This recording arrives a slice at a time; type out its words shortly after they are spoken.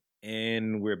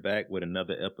And we're back with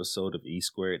another episode of E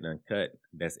Squared and Uncut.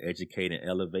 That's educate and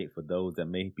elevate for those that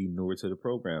may be newer to the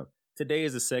program. Today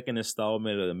is the second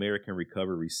installment of the American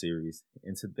Recovery Series.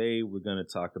 And today we're going to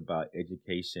talk about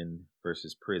education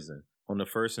versus prison. On the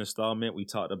first installment, we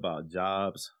talked about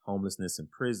jobs, homelessness,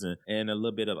 and prison, and a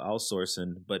little bit of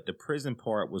outsourcing. But the prison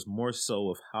part was more so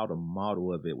of how the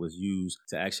model of it was used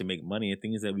to actually make money and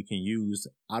things that we can use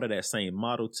out of that same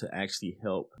model to actually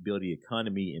help build the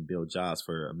economy and build jobs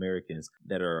for Americans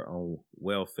that are on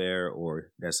welfare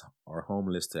or are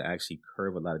homeless, to actually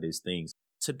curb a lot of these things.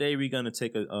 Today, we're going to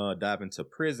take a dive into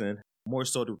prison, more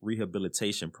so the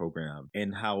rehabilitation program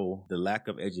and how the lack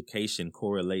of education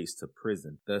correlates to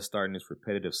prison, thus starting this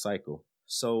repetitive cycle.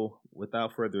 So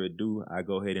without further ado, I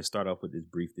go ahead and start off with this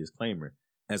brief disclaimer.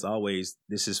 As always,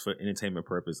 this is for entertainment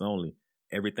purpose only.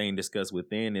 Everything discussed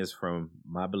within is from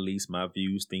my beliefs, my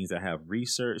views, things I have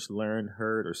researched, learned,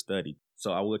 heard, or studied.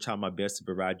 So I will try my best to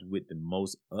provide you with the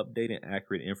most updated and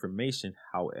accurate information.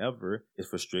 However, it's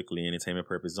for strictly entertainment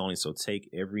purpose only. So take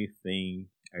everything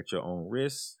at your own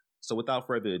risk. So without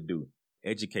further ado,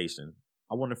 education.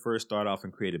 I want to first start off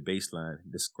and create a baseline,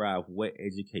 describe what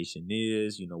education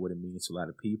is, what it means to a lot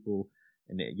of people,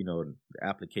 and the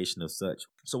application of such.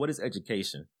 So what is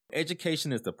education?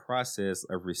 Education is the process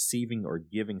of receiving or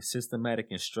giving systematic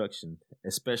instruction,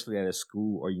 especially at a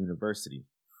school or university.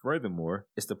 Furthermore,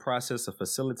 it's the process of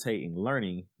facilitating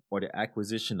learning or the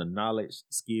acquisition of knowledge,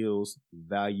 skills,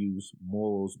 values,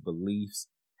 morals, beliefs,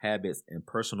 habits, and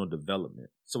personal development.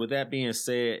 So with that being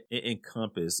said, it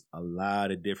encompasses a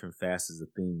lot of different facets of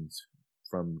things,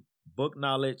 from book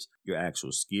knowledge, your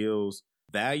actual skills,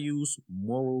 values,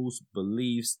 morals,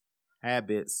 beliefs,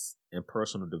 habits, and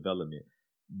personal development.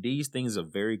 These things are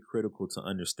very critical to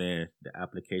understand the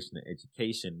application of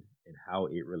education and how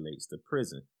it relates to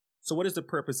prison. So what is the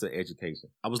purpose of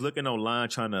education? I was looking online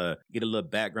trying to get a little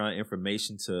background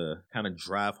information to kind of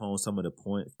drive home some of the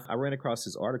points. I ran across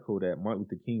this article that Martin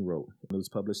Luther King wrote. It was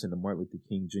published in the Martin Luther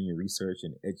King Jr. Research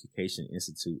and Education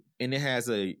Institute. And it has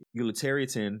a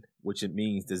utilitarian, which it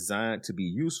means designed to be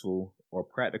useful or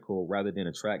practical rather than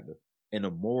attractive, and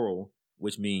a moral,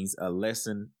 which means a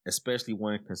lesson, especially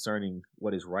one concerning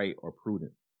what is right or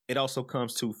prudent. It also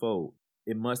comes twofold.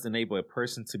 It must enable a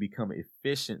person to become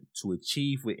efficient to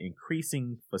achieve with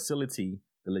increasing facility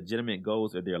the legitimate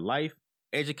goals of their life.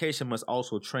 Education must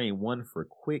also train one for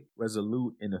quick,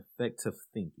 resolute, and effective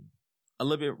thinking. A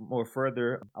little bit more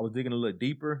further, I was digging a little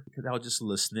deeper because that was just a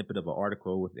little snippet of an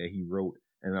article that he wrote,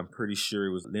 and I'm pretty sure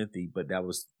it was lengthy, but that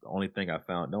was the only thing I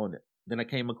found on it. Then I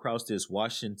came across this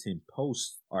Washington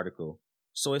Post article.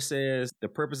 So it says the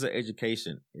purpose of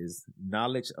education is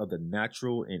knowledge of the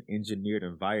natural and engineered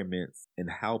environments and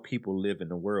how people live in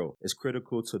the world. It's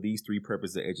critical to these three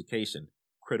purposes of education: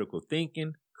 critical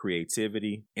thinking,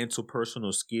 creativity,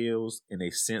 interpersonal skills, and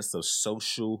a sense of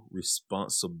social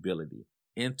responsibility.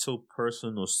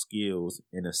 Interpersonal skills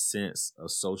and a sense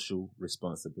of social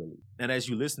responsibility. And as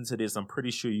you listen to this, I'm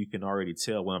pretty sure you can already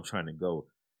tell where I'm trying to go.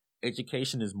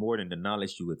 Education is more than the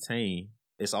knowledge you attain.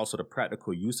 It's also the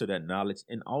practical use of that knowledge,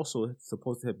 and also it's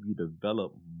supposed to help you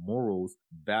develop morals,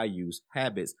 values,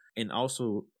 habits, and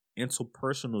also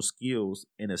interpersonal skills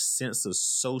and a sense of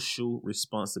social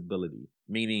responsibility,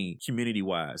 meaning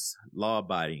community-wise,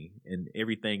 law-abiding, and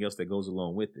everything else that goes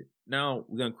along with it. Now,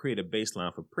 we're going to create a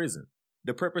baseline for prison.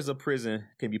 The purpose of prison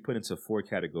can be put into four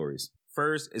categories.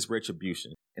 First is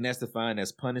retribution, and that's defined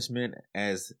as punishment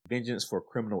as vengeance for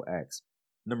criminal acts.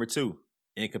 Number two,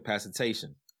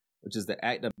 incapacitation, which is the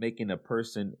act of making a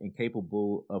person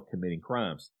incapable of committing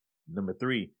crimes. Number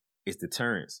three is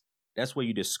deterrence. That's where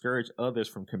you discourage others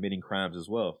from committing crimes as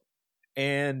well.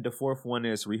 And the fourth one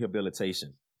is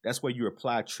rehabilitation. That's where you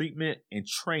apply treatment and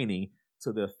training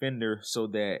to the offender so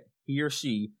that he or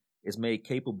she is made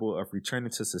capable of returning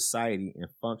to society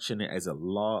and functioning as a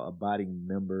law-abiding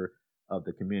member of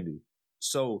the community.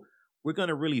 So we're going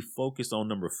to really focus on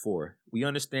number four. We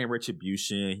understand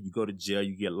retribution. You go to jail,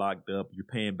 you get locked up, you're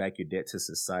paying back your debt to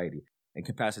society.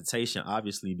 Incapacitation,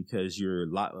 obviously, because you're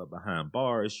locked up behind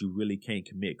bars, you really can't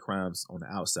commit crimes on the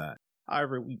outside.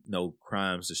 However, we know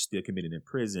crimes are still committed in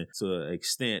prison to an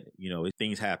extent,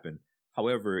 things happen.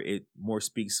 However, it more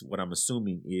speaks, what I'm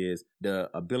assuming, is the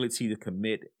ability to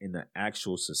commit in the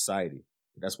actual society.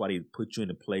 That's why they put you in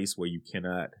a place where you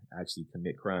cannot actually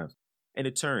commit crimes. And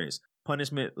deterrence.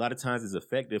 Punishment, a lot of times, is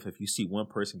effective if you see one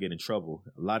person get in trouble.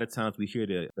 A lot of times we hear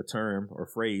the term or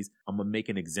phrase, I'm going to make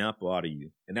an example out of you.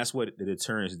 And that's what the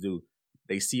deterrents do.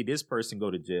 They see this person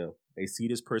go to jail. They see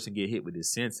this person get hit with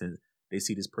his sentence. They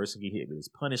see this person get hit with his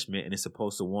punishment, and it's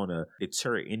supposed to want to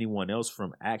deter anyone else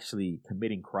from actually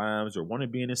committing crimes or want to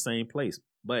be in the same place.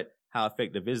 But how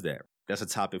effective is that? That's a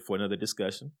topic for another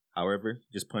discussion. However,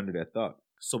 just ponder that thought.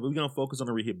 So we're going to focus on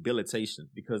the rehabilitation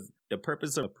because the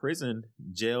purpose of prison,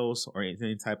 jails, or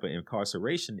any type of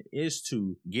incarceration is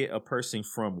to get a person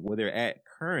from where they're at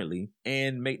currently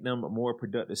and make them more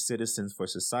productive citizens for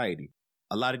society.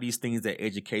 A lot of these things that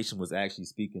education was actually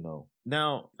speaking on.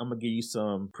 Now, I'm going to give you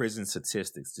some prison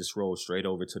statistics. Just roll straight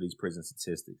over to these prison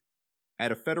statistics.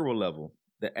 At a federal level,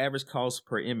 the average cost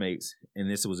per inmate,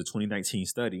 and this was a 2019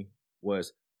 study,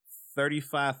 was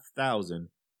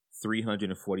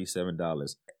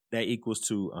 $35,347. That equals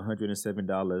to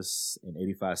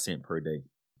 $107.85 per day.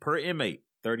 Per inmate,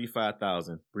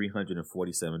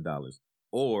 $35,347.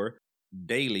 Or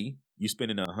daily, you're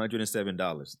spending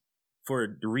 $107. For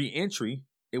the re-entry,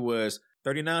 it was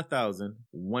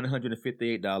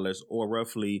 $39,158 or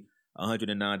roughly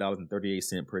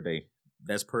 $109.38 per day.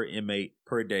 That's per inmate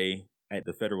per day at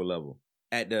the federal level.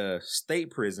 At the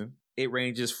state prison, it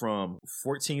ranges from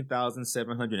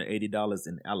 $14,780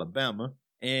 in Alabama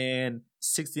and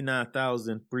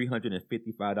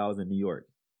 $69,355 in New York.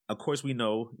 Of course, we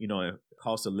know,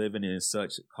 cost of living and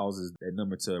such causes that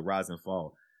number to rise and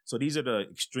fall. So these are the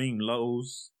extreme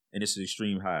lows and this is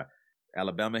extreme high.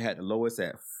 Alabama had the lowest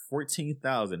at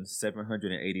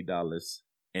 $14,780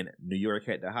 and New York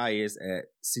had the highest at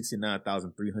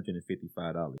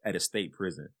 $69,355 at a state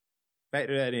prison.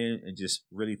 Factor that in and just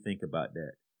really think about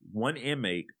that. One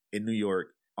inmate in New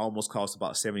York almost costs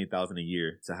about $70,000 a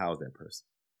year to house that person.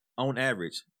 On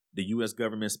average, the U.S.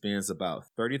 government spends about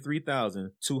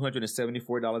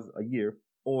 $33,274 a year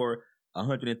or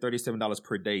 $137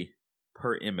 per day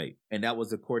per inmate. And that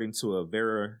was according to a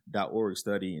Vera.org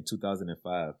study in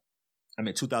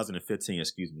 2015,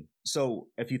 So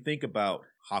if you think about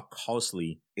how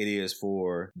costly it is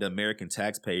for the American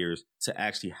taxpayers to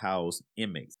actually house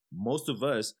inmates, most of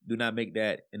us do not make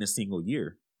that in a single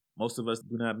year. Most of us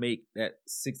do not make that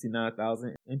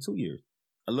 $69,000 in 2 years.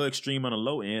 A little extreme on the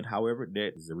low end, however,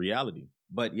 that is a reality.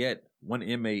 But yet, one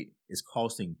inmate is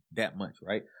costing that much,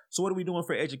 right? So what are we doing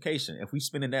for education? If we're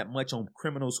spending that much on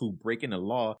criminals who break in the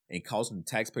law and costing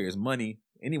taxpayers money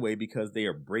anyway because they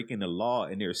are breaking the law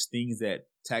and there's things that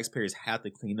taxpayers have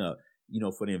to clean up,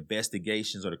 for the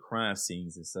investigations or the crime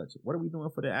scenes and such. What are we doing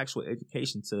for the actual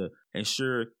education to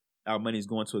ensure our money is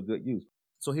going to a good use?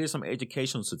 So here's some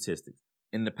educational statistics.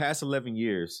 In the past 11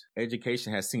 years,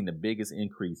 education has seen the biggest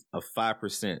increase of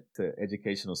 5% to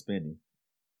educational spending.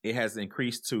 It has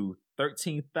increased to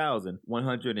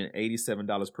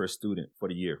 $13,187 per student for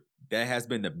the year. That has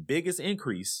been the biggest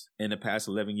increase in the past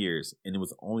 11 years, and it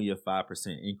was only a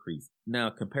 5% increase. Now,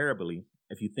 comparably,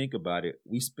 if you think about it,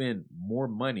 we spend more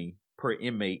money per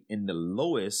inmate in the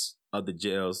lowest of the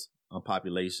jails on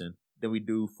population than we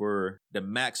do for the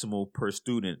maximal per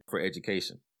student for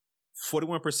education.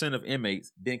 41% of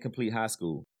inmates didn't complete high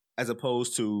school, as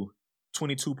opposed to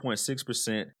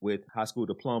 22.6% with high school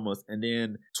diplomas, and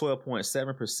then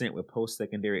 12.7% with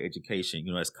post-secondary education,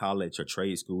 as college or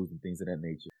trade schools and things of that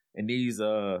nature. And these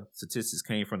statistics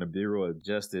came from the Bureau of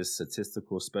Justice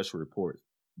Statistical Special Reports.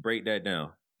 Break that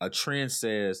down. A trend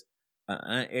says an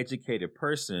uneducated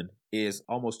person is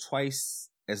almost twice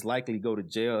as likely to go to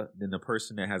jail than the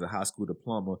person that has a high school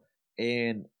diploma,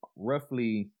 and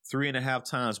roughly 3.5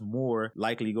 times more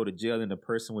likely to go to jail than the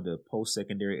person with a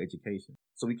post-secondary education.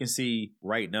 So we can see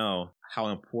right now how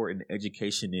important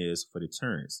education is for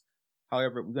deterrence.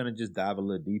 However, we're going to just dive a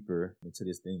little deeper into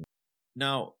this thing.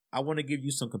 Now, I want to give you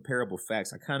some comparable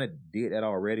facts. I kind of did that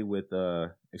already with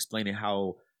explaining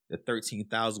how the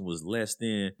 $13,000 was less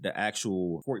than the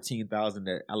actual $14,000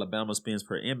 that Alabama spends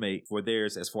per inmate for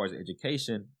theirs as far as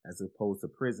education as opposed to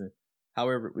prison.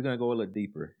 However, we're going to go a little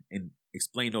deeper and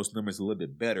explain those numbers a little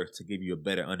bit better to give you a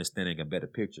better understanding, a better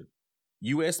picture.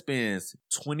 U.S. spends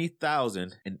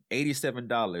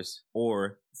 $20,087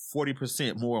 or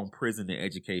 40% more on prison than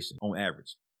education on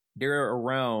average. There are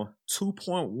around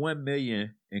 2.1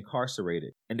 million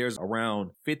incarcerated, and there's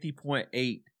around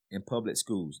 50.8 in public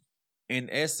schools. In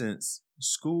essence,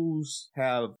 schools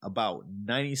have about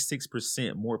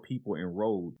 96% more people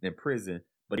enrolled than prison,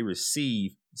 but they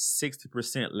receive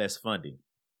 60% less funding.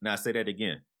 Now I say that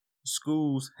again.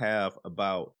 Schools have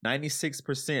about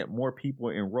 96% more people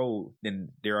enrolled than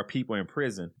there are people in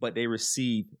prison, but they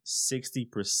receive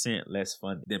 60% less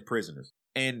funding than prisoners.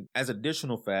 And as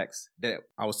additional facts that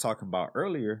I was talking about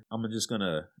earlier, I'm just going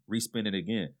to respin it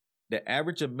again. The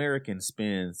average American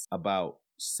spends about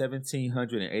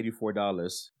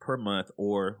 $1,784 per month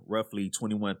or roughly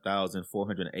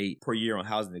 $21,408 per year on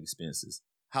housing expenses.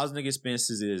 Housing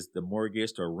expenses is the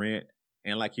mortgage or rent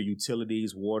and like your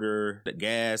utilities, water, the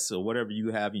gas, or whatever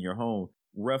you have in your home,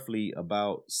 roughly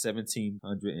about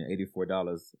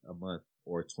 $1,784 a month.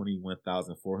 or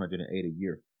 $21,408 a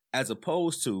year, as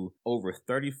opposed to over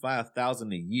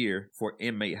 $35,000 a year for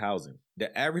inmate housing.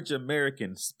 The average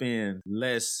American spends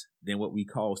less than what we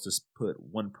cost to put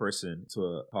one person to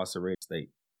a incarcerated state.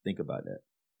 Think about that.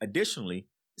 Additionally,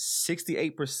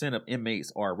 68% of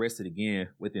inmates are arrested again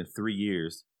within 3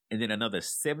 years, and then another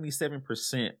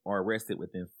 77% are arrested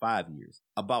within 5 years.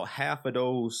 About half of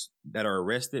those that are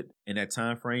arrested in that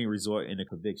time frame result in a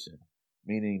conviction,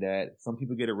 meaning that some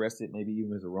people get arrested maybe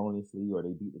even as erroneously, or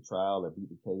they beat the trial or beat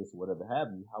the case or whatever have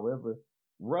you. However,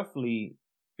 roughly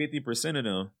 50% of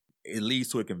them, it leads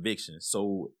to a conviction.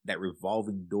 So that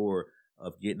revolving door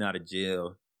of getting out of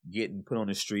jail, getting put on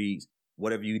the streets,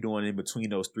 whatever you're doing in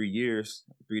between those 3 years,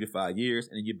 3 to 5 years,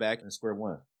 and then you're back in square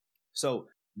one. So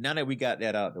now that we got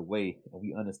that out of the way and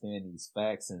we understand these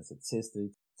facts and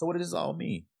statistics, so what does this all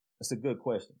mean? That's a good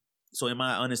question. So in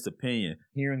my honest opinion,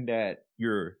 hearing that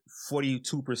your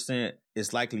 42%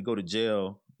 is likely to go to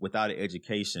jail without an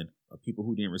education of people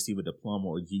who didn't receive a diploma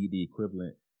or GED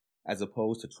equivalent, as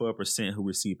opposed to 12% who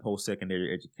receive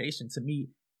post-secondary education, to me,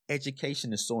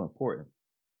 education is so important.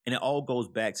 And it all goes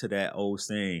back to that old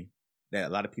saying that a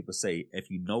lot of people say, if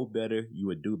you know better, you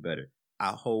would do better. I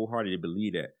wholeheartedly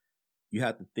believe that. You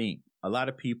have to think, a lot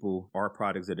of people are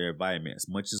products of their environment. As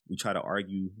much as we try to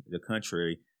argue the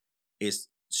contrary, it's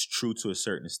true to a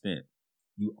certain extent.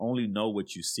 You only know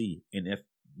what you see. And if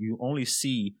you only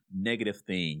see negative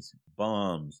things,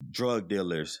 bums, drug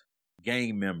dealers,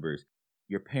 gang members,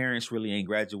 your parents really ain't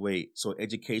graduate, so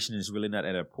education is really not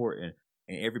that important,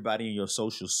 and everybody in your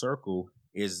social circle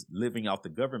is living off the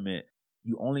government,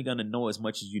 you only going to know as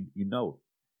much as you know.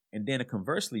 And then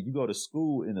conversely, you go to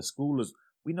school, and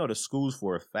we know the schools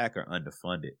for a fact are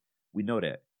underfunded. We know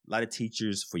that. A lot of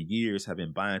teachers for years have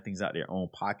been buying things out of their own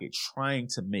pocket, trying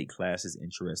to make classes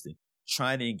interesting,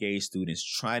 trying to engage students,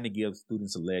 trying to give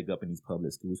students a leg up in these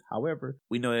public schools. However,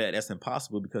 we know that that's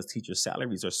impossible because teachers'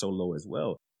 salaries are so low as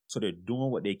well. So they're doing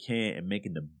what they can and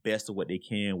making the best of what they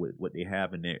can with what they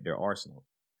have in their arsenal.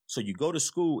 So you go to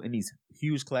school in these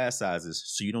huge class sizes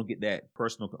so you don't get that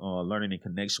personal learning and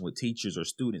connection with teachers or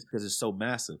students because it's so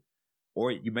massive.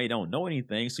 Or you may don't know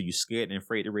anything, so you're scared and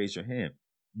afraid to raise your hand.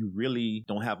 You really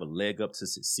don't have a leg up to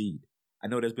succeed. I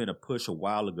know there's been a push a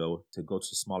while ago to go to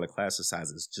smaller class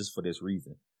sizes just for this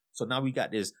reason. So now we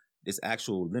got this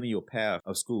actual linear path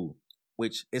of school,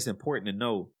 which is important to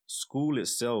know. School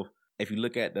itself, if you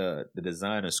look at the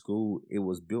design of school, it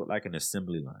was built like an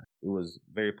assembly line. It was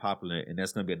very popular, and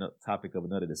that's going to be a topic of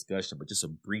another discussion, but just a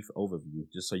brief overview,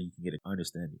 just so you can get an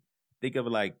understanding. Think of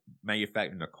it like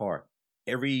manufacturing a car.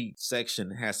 Every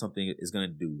section has something it's going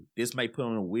to do. This may put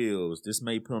on the wheels. This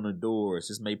may put on the doors.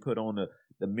 This may put on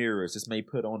the mirrors. This may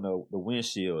put on the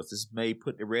windshields. This may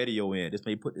put the radio in. This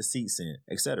may put the seats in,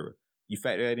 etc. You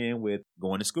factor that in with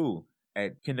going to school.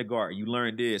 At kindergarten, you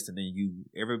learn this, and then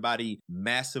everybody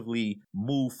massively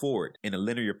move forward in a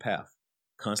linear path,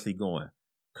 constantly going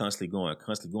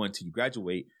until you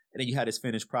graduate. And then you have this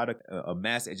finished product, a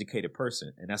mass educated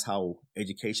person. And that's how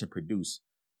education produced.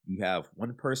 You have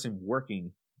one person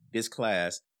working this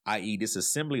class, i.e. this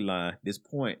assembly line, this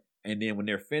point. And then when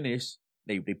they're finished,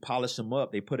 they polish them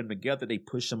up, they put them together, they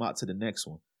push them out to the next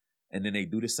one. And then they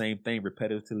do the same thing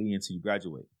repetitively until you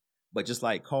graduate. But just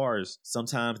like cars,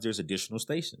 sometimes there's additional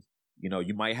stations. You know,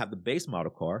 you might have the base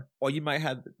model car, or you might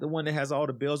have the one that has all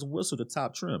the bells and whistles, the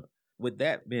top trim. With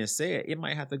that being said, it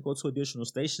might have to go to additional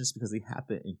stations because they have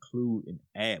to include and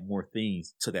add more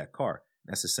things to that car.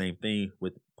 That's the same thing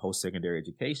with post-secondary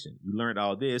education. You learned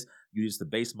all this, you use the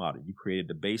base model. You created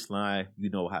the baseline. You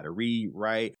know how to read,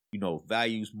 write, you know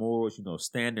values, morals, you know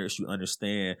standards. You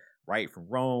understand right from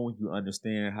wrong. You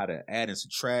understand how to add and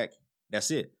subtract. That's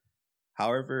it.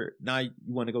 However, now you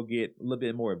want to go get a little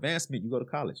bit more advancement, you go to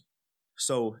college.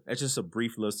 So that's just a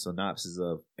brief little synopsis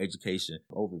of education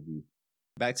overview.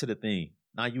 Back to the thing.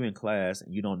 Now you're in class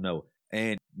and you don't know,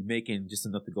 and you're making just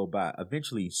enough to go by.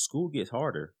 Eventually, school gets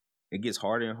harder. It gets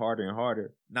harder and harder and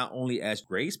harder, not only as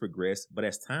grades progress, but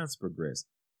as times progress.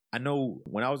 I know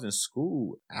when I was in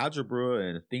school, algebra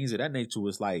and things of that nature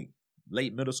was like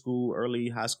late middle school, early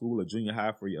high school, or junior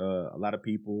high for a lot of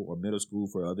people, or middle school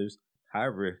for others.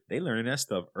 However, they learning that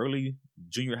stuff early,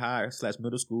 junior high /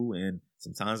 middle school, and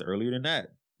sometimes earlier than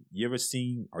that. You ever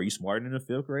seen, are you smarter than a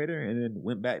fifth grader? And then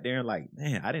went back there and like,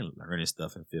 man, I didn't learn this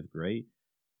stuff in fifth grade.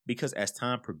 Because as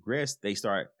time progressed, they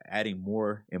start adding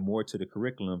more and more to the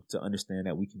curriculum to understand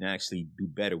that we can actually do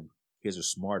better. Kids are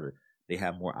smarter. They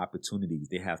have more opportunities.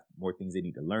 They have more things they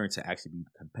need to learn to actually be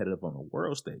competitive on the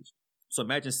world stage. So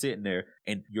imagine sitting there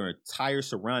and your entire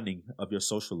surrounding of your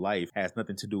social life has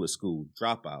nothing to do with school,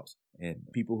 dropouts, and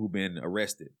people who've been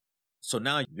arrested. So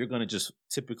now you're going to just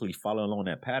typically follow along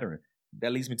that pattern.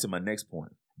 That leads me to my next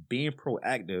point. Being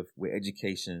proactive with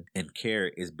education and care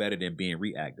is better than being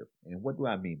reactive. And what do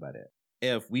I mean by that?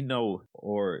 If we know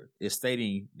or is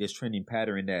stating this trending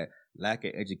pattern that lack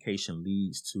of education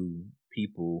leads to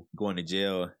people going to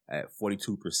jail at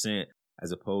 42%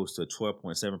 as opposed to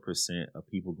 12.7% of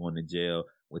people going to jail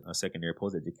with a secondary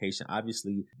post education,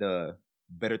 obviously the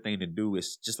better thing to do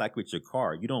is just like with your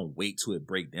car. You don't wait till it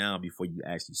break down before you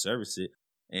actually service it.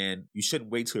 And you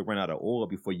shouldn't wait till it run out of oil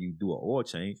before you do an oil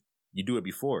change. You do it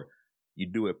before. You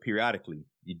do it periodically.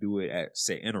 You do it at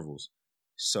set intervals.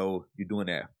 So you're doing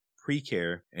that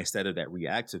pre-care instead of that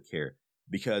reactive care.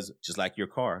 Because just like your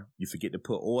car, you forget to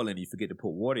put oil in it, you forget to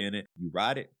put water in it, you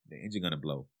ride it, the engine gonna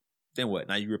blow. Then what?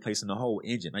 Now you're replacing the whole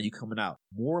engine. Now you're coming out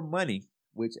more money,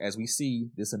 which as we see,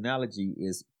 this analogy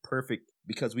is perfect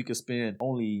because we could spend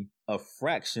only a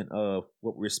fraction of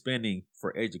what we're spending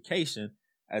for education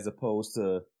as opposed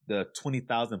to the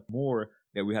 20,000 more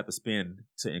that we have to spend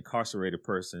to incarcerate a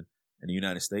person in the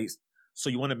United States. So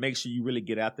you want to make sure you really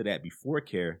get after that before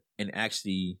care and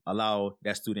actually allow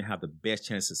that student have the best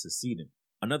chance of succeeding.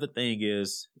 Another thing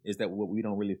is that what we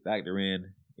don't really factor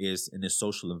in is in this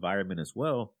social environment as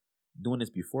well. Doing this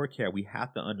before care, we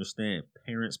have to understand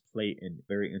parents play a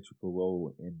very integral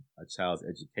role in a child's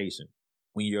education.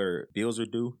 When your bills are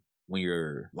due, when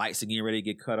your lights are getting ready to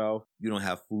get cut off, you don't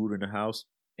have food in the house,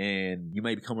 and you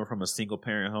may be coming from a single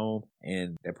parent home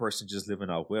and that person just living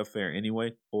off welfare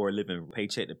anyway, or living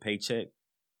paycheck to paycheck.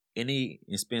 Any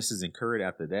expenses incurred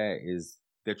after that is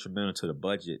detrimental to the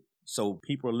budget. So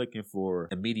people are looking for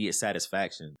immediate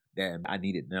satisfaction that I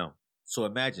need it now. So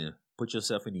imagine, put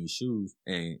yourself in these shoes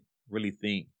and really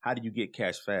think, how do you get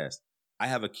cash fast? I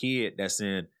have a kid that's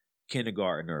in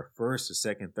kindergarten or first or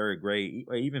second, third grade,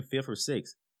 or even fifth or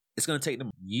sixth. It's going to take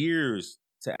them years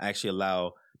to actually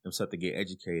allow themselves to get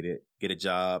educated, get a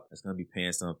job that's going to be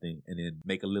paying something, and then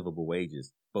make a livable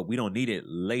wages. But we don't need it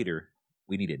later.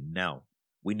 We need it now.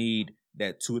 We need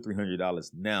that $200 or $300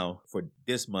 now for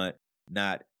this month,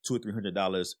 not $200 or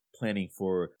 $300 planning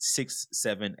for 6,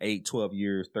 7, 8, 12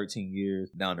 years, 13 years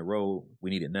down the road. We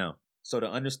need it now. So to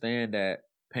understand that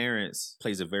parents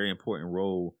plays a very important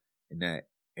role in that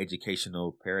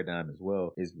educational paradigm as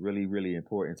well is really, really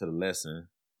important to the lesson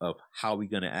of how we're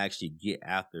going to actually get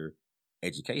after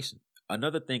education.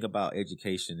 Another thing about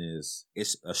education is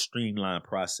it's a streamlined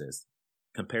process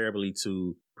comparably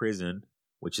to prison,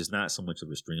 which is not so much of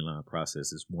a streamlined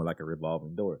process. It's more like a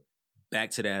revolving door.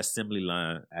 Back to the assembly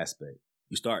line aspect.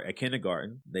 You start at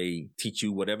kindergarten. They teach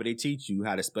you whatever they teach you,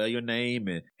 how to spell your name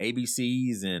and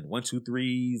ABCs and 1, 2,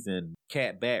 3s and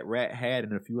cat, bat, rat, hat,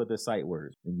 and a few other sight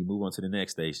words. Then you move on to the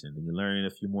next station and you learn a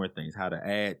few more things, how to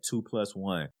add 2 plus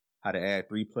 1, how to add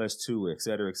 3 plus 2, et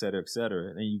cetera, et cetera, et cetera.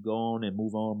 And then you go on and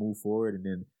move forward. And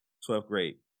then 12th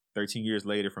grade, 13 years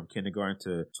later from kindergarten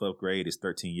to 12th grade is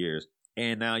 13 years.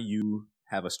 And now you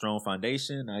have a strong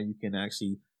foundation. Now you can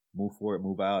actually move forward,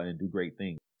 move out, and do great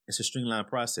things. It's a streamlined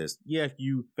process. Yeah, if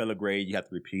you fail a grade, you have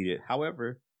to repeat it.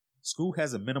 However, school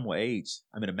has a maximum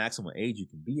age you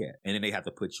can be at. And then they have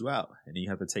to put you out. And then you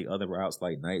have to take other routes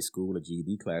like night school or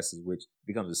GED classes, which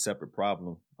becomes a separate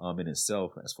problem in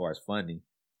itself as far as funding.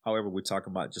 However, we're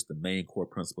talking about just the main core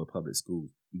principle of public schools.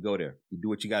 You go there, you do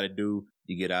what you got to do,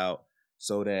 you get out,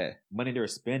 so that money they're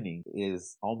spending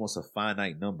is almost a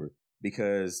finite number,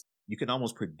 because you can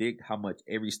almost predict how much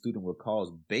every student will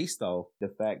cost based off the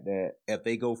fact that if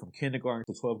they go from kindergarten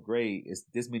to 12th grade, it's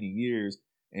this many years,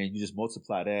 and you just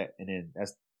multiply that, and then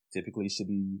that's typically should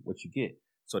be what you get.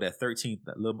 So that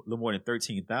a little more than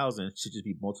 13,000 should just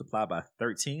be multiplied by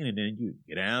 13, and then you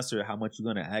get an answer how much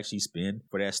you're going to actually spend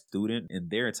for that student in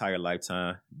their entire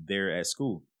lifetime there at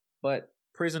school. But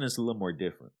prison is a little more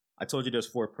different. I told you there's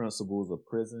 4 principles of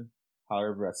prison.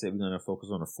 However, I said we're going to focus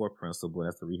on the 4th principle.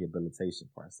 That's the rehabilitation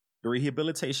process. The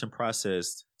rehabilitation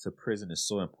process to prison is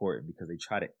so important because they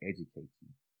try to educate you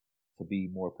to be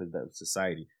more productive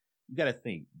society. You got to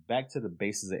think back to the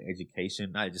basis of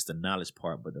education, not just the knowledge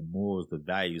part, but the morals, the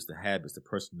values, the habits, the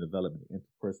personal development, the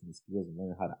interpersonal skills, and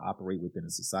learning how to operate within a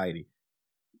society.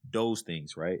 Those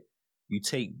things, right? You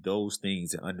take those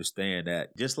things and understand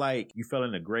that just like you fell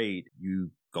in a grade,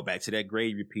 you go back to that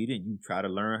grade, repeat it, and you try to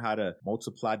learn how to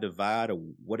multiply, divide, or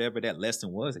whatever that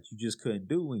lesson was that you just couldn't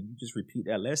do, and you just repeat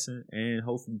that lesson, and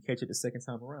hopefully you catch it the second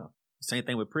time around. Same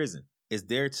thing with prison. It's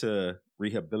there to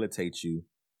rehabilitate you,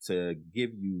 to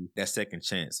give you that second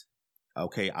chance.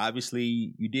 Okay,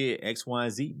 obviously you did X, Y,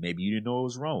 and Z. Maybe you didn't know it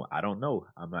was wrong. I don't know.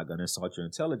 I'm not going to insult your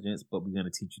intelligence, but we're going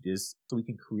to teach you this so we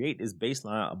can create this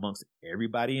baseline amongst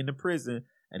everybody in the prison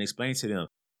and explain to them,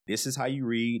 this is how you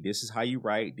read, this is how you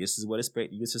write, this is what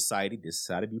expected you in society, this is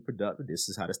how to be productive, this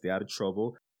is how to stay out of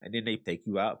trouble. and then they take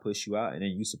you out, push you out, and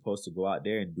then you're supposed to go out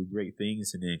there and do great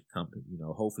things and then come,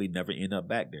 hopefully never end up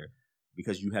back there.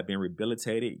 Because you have been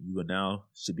rehabilitated, you are now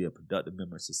should be a productive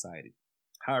member of society.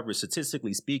 However,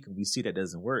 statistically speaking, we see that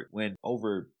doesn't work when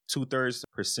over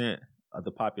 2/3% of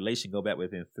the population go back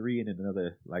within 3, and then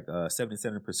another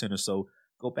 77% or so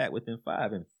go back within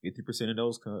 5, and 50% of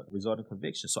those result in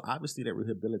conviction. So obviously that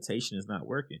rehabilitation is not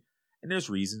working. And there's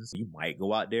reasons. You might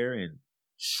go out there and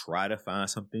try to find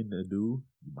something to do.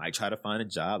 You might try to find a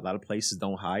job. A lot of places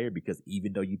don't hire because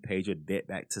even though you paid your debt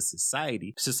back to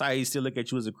society still look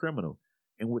at you as a criminal.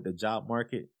 And with the job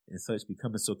market and such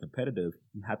becoming so competitive,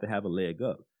 you have to have a leg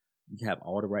up. You have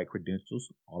all the right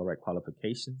credentials, all the right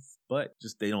qualifications, but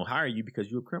just they don't hire you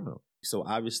because you're a criminal. So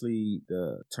obviously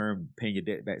the term paying your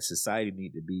debt back to society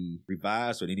need to be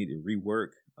revised, or they need to rework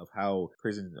of how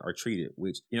prisons are treated,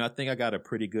 which, I think I got a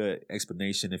pretty good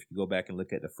explanation if you go back and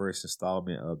look at the first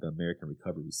installment of the American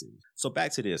Recovery Series. So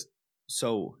back to this.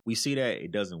 So we see that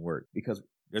it doesn't work because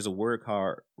there's a word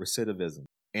called recidivism.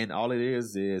 And all it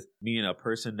is meaning a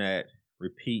person that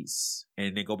repeats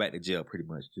and then go back to jail, pretty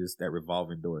much, just that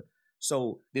revolving door.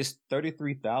 So this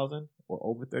 $33,000 or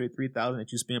over $33,000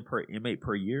 that you spend per inmate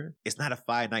per year, it's not a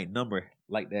finite number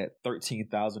like that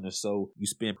 $13,000 or so you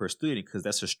spend per student, because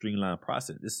that's a streamlined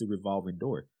process. This is a revolving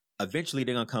door. Eventually,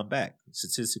 they're going to come back,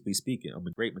 statistically speaking,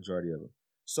 a great majority of them.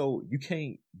 So you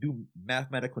can't do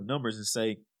mathematical numbers and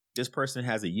say this person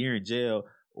has a year in jail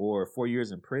or 4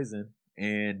 years in prison,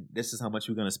 and this is how much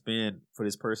we're going to spend for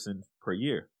this person per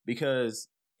year, because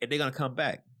they're going to come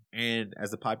back. And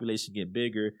as the population get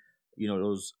bigger,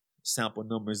 those sample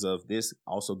numbers of this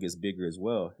also gets bigger as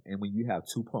well. And when you have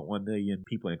 2.1 million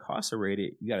people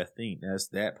incarcerated, you got to think that's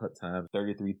that times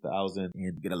 33,000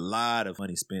 and get a lot of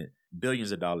money spent,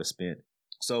 billions of dollars spent.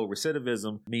 So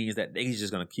recidivism means that they're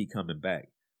just going to keep coming back,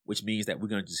 which means that we're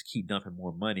going to just keep dumping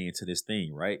more money into this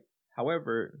thing, right?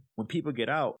 However, when people get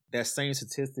out, that same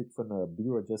statistic from the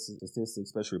Bureau of Justice Statistics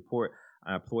Special Report,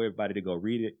 I implore everybody to go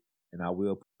read it. And I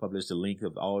will publish the link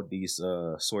of all these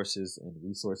sources and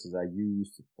resources I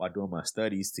used while doing my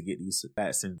studies to get these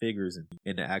facts and figures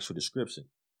in the actual description.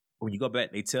 When you go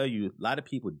back, they tell you a lot of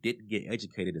people didn't get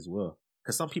educated as well.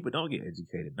 Because some people don't get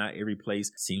educated. Not every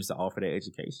place seems to offer that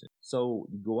education. So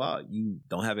you go out, you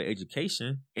don't have an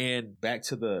education. And back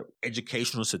to the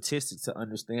educational statistics to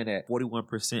understand that 41%,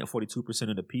 42%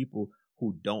 of the people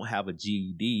who don't have a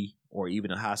GED or even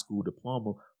a high school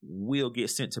diploma will get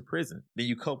sent to prison. Then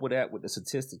you couple that with the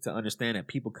statistic to understand that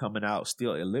people coming out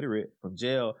still illiterate from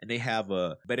jail, and they have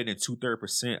a better than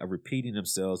 2/3% of repeating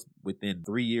themselves within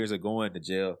 3 years of going to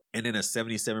jail, and then a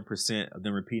 77% of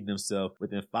them repeating themselves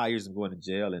within 5 years of going to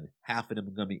jail, and half of them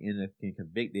are going to be getting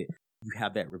convicted. You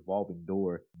have that revolving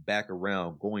door back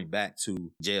around, going back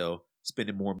to jail,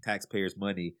 spending more taxpayers'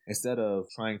 money instead of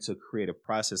trying to create a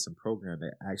process and program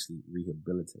that actually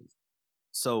rehabilitates.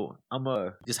 So I'm going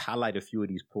to just highlight a few of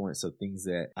these points of things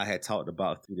that I had talked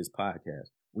about through this podcast.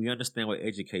 We understand what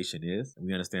education is, and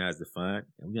we understand how it's defined,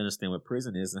 and we understand what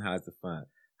prison is and how it's defined.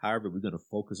 However, we're going to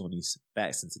focus on these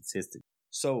facts and statistics.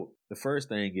 So the first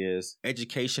thing is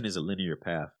education is a linear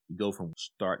path. You go from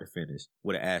start to finish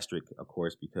with an asterisk, of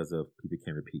course, because of people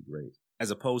can repeat grades.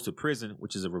 As opposed to prison,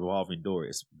 which is a revolving door.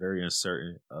 It's very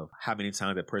uncertain of how many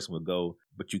times that person will go,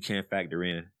 but you can factor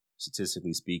in,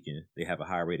 statistically speaking, they have a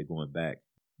high rate of going back.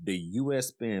 The U.S.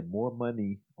 spend more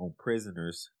money on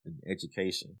prisoners than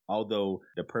education, although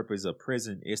the purpose of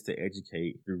prison is to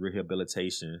educate through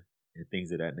rehabilitation and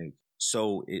things of that nature.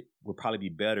 So it would probably be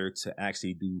better to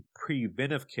actually do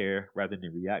preventive care rather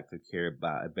than reactive care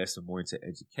by investing more into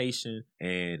education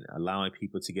and allowing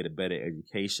people to get a better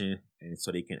education, and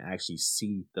so they can actually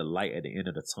see the light at the end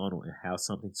of the tunnel and have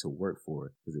something to work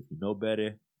for. Because if you know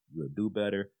better, you'll do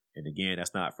better. And again,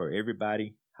 that's not for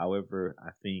everybody. However,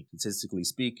 I think statistically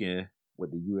speaking, what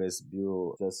the U.S.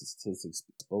 Bureau of Justice Statistics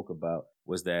spoke about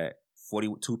was that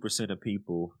 42% of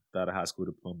people without a high school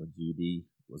diploma, GED,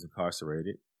 was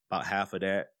incarcerated. About half of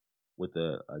that with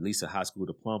at least a high school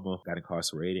diploma got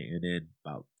incarcerated, and then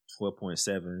about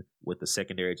 12.7 with the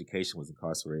secondary education was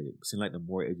incarcerated. It seems like the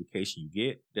more education you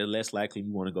get, the less likely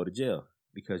you want to go to jail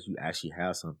because you actually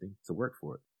have something to work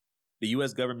for. The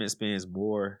U.S. government spends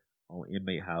more on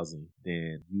inmate housing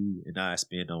than you and I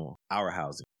spend on our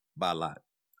housing by a lot,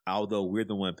 although we're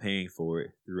the one paying for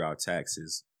it through our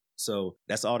taxes. So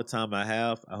that's all the time I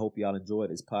have. I hope y'all enjoyed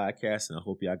this podcast, and I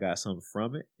hope y'all got something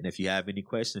from it. And if you have any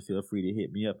questions, feel free to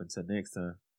hit me up. Until next time.